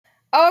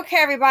Okay,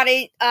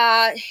 everybody.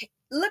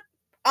 Look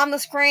on the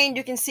screen.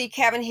 You can see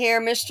Kevin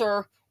here,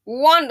 Mr.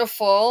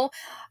 Wonderful,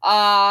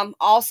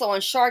 also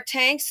on Shark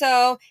Tank.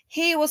 So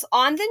he was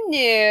on the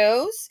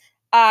news.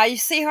 You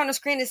see here on the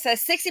screen, it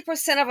says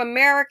 60% of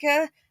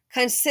America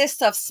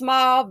consists of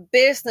small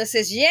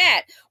businesses,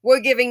 yet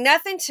we're giving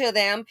nothing to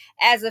them.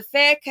 As the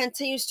Fed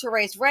continues to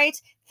raise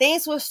rates,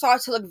 things will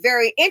start to look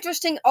very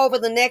interesting over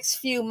the next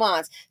few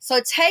months. So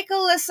take a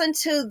listen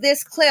to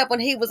this clip when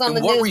he was on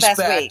the news last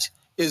week.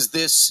 Is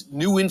this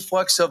new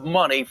influx of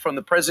money from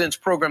the president's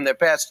program that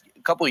passed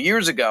a couple of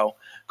years ago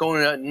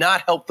going to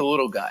not help the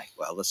little guy?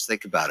 Well, let's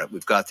think about it.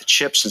 We've got the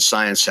CHIPS and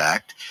Science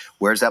Act.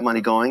 Where's that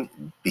money going?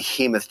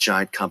 Behemoth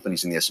giant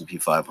companies in the S&P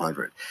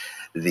 500.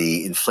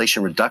 The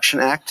Inflation Reduction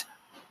Act,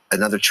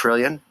 another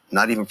trillion,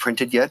 not even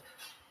printed yet,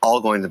 all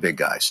going to the big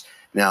guys.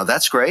 Now,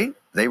 that's great.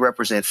 They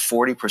represent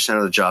 40%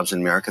 of the jobs in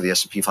America, the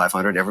S&P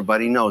 500.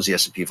 Everybody knows the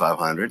S&P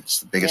 500.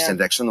 It's the biggest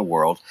index in the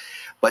world.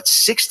 But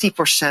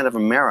 60% of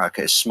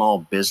America is small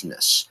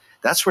business.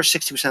 That's where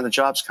 60% of the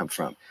jobs come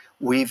from.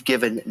 We've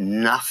given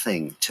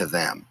nothing to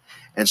them.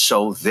 And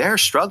so they're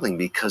struggling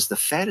because the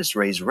Fed has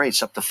raised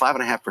rates up to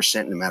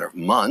 5.5% in a matter of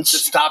months. To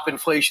stop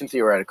inflation,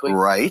 theoretically.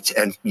 Right.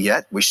 And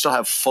yet we still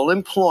have full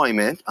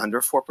employment,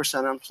 under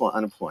 4%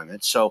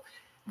 unemployment. So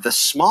the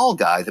small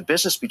guy, the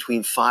business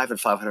between 5 and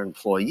 500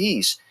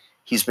 employees,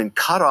 he's been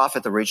cut off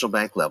at the regional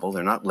bank level.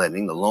 They're not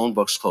lending. The loan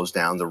books closed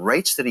down. The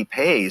rates that he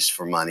pays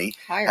for money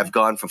have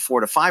gone from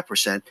 4 to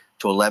 5%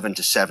 to 11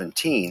 to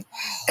 17.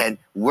 And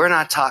we're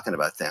not talking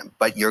about them.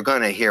 But you're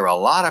going to hear a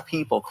lot of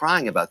people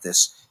crying about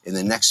this in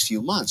the next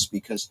few months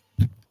because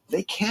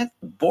they can't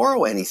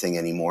borrow anything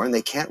anymore and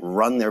they can't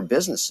run their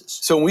businesses.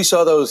 So when we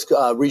saw those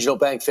regional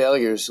bank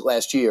failures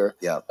last year,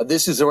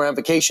 this is the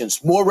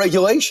ramifications. More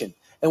regulation.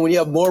 And when you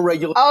have more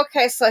regulation.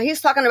 Okay, so he's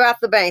talking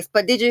about the banks,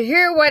 but did you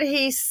hear what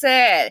he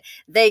said?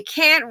 They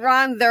can't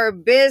run their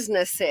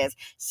businesses.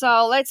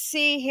 So let's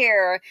see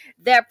here.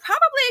 That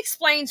probably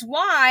explains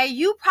why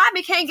you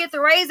probably can't get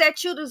the raise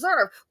that you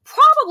deserve.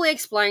 Probably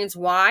explains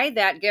why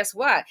that, guess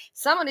what?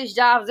 Some of these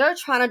jobs, they're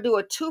trying to do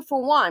a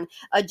 2-for-1.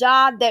 A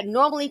job that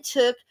normally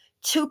took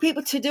 2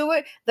 people to do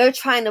it, they're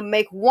trying to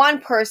make 1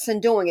 person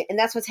doing it. And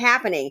that's what's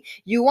happening.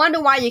 You wonder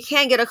why you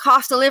can't get a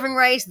cost of living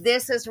raise?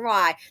 This is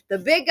why. The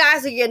big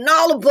guys are getting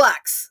all the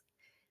bucks.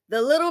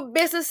 The little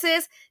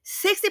businesses,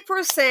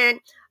 60%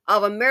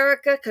 of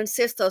America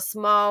consists of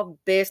small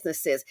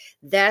businesses.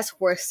 That's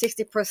where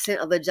 60%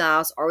 of the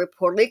jobs are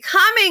reportedly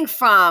coming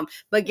from.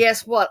 But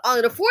guess what?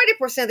 Only the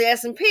 40% of the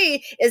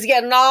S&P is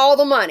getting all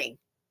the money.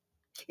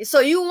 So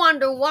you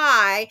wonder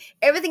why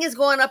everything is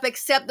going up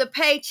except the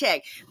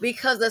paycheck,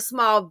 because the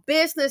small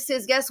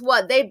businesses, guess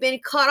what? They've been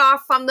cut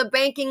off from the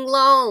banking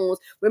loans.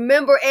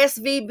 Remember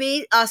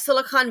SVB,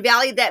 Silicon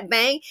Valley, that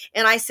bank?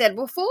 And I said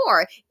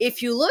before,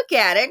 if you look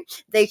at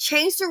it, they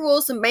changed the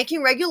rules and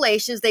banking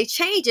regulations. They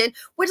changed it,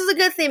 which is a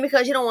good thing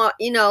because you don't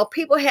want,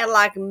 people had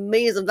like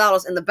millions of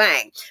dollars in the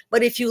bank.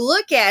 But if you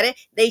look at it,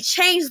 they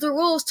changed the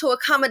rules to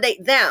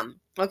accommodate them.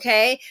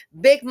 Okay.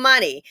 Big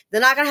money.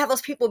 They're not going to have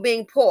those people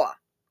being poor.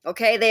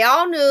 Okay, they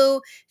all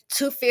knew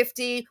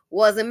 250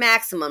 was a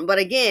maximum. But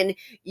again,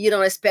 you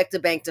don't expect a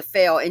bank to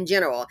fail in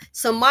general.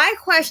 So my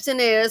question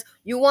is,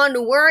 you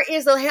wonder where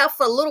is the help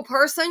for the little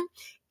person?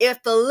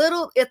 If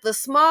the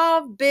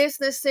small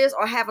businesses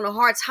are having a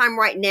hard time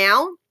right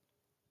now,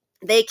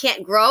 they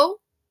can't grow.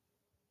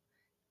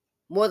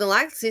 More than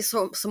likely,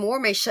 some more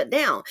may shut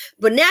down.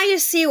 But now you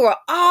see where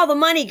all the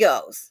money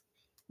goes.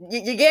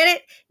 You get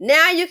it?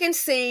 Now you can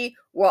see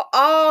where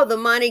all the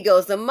money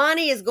goes. The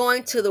money is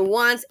going to the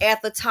ones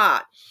at the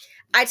top.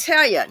 I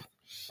tell you,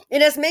 it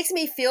just makes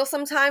me feel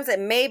sometimes that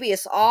maybe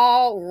it's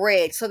all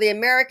rigged. So the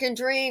American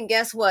dream,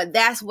 guess what?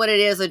 That's what it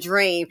is, a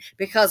dream.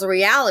 Because the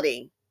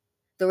reality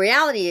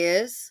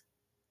is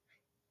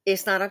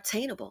it's not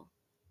obtainable.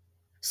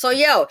 So,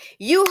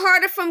 you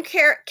heard it from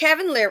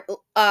Kevin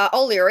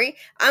O'Leary.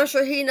 I'm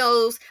sure he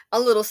knows a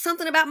little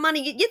something about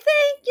money. You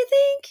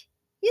think?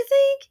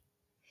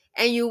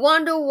 And you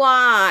wonder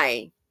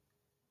why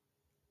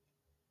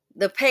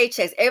the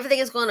paychecks, everything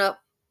is going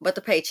up but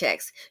the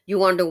paychecks. You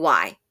wonder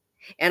why.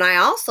 And I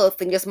also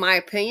think, it's my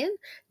opinion,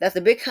 that the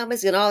big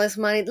companies get all this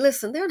money.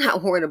 Listen, they're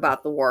not worried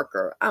about the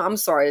worker. I'm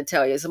sorry to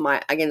tell you. It's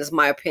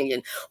my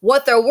opinion.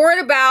 What they're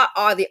worried about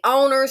are the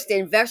owners, the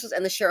investors,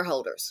 and the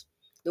shareholders.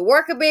 The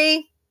worker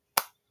bee,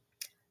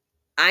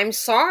 I'm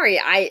sorry.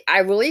 I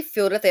really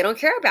feel that they don't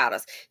care about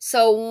us.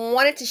 So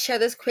wanted to share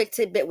this quick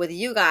tidbit with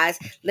you guys.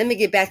 Let me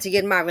get back to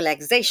getting my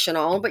relaxation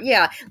on. But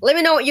let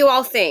me know what you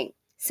all think.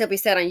 Simply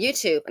Said on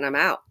YouTube, and I'm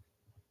out.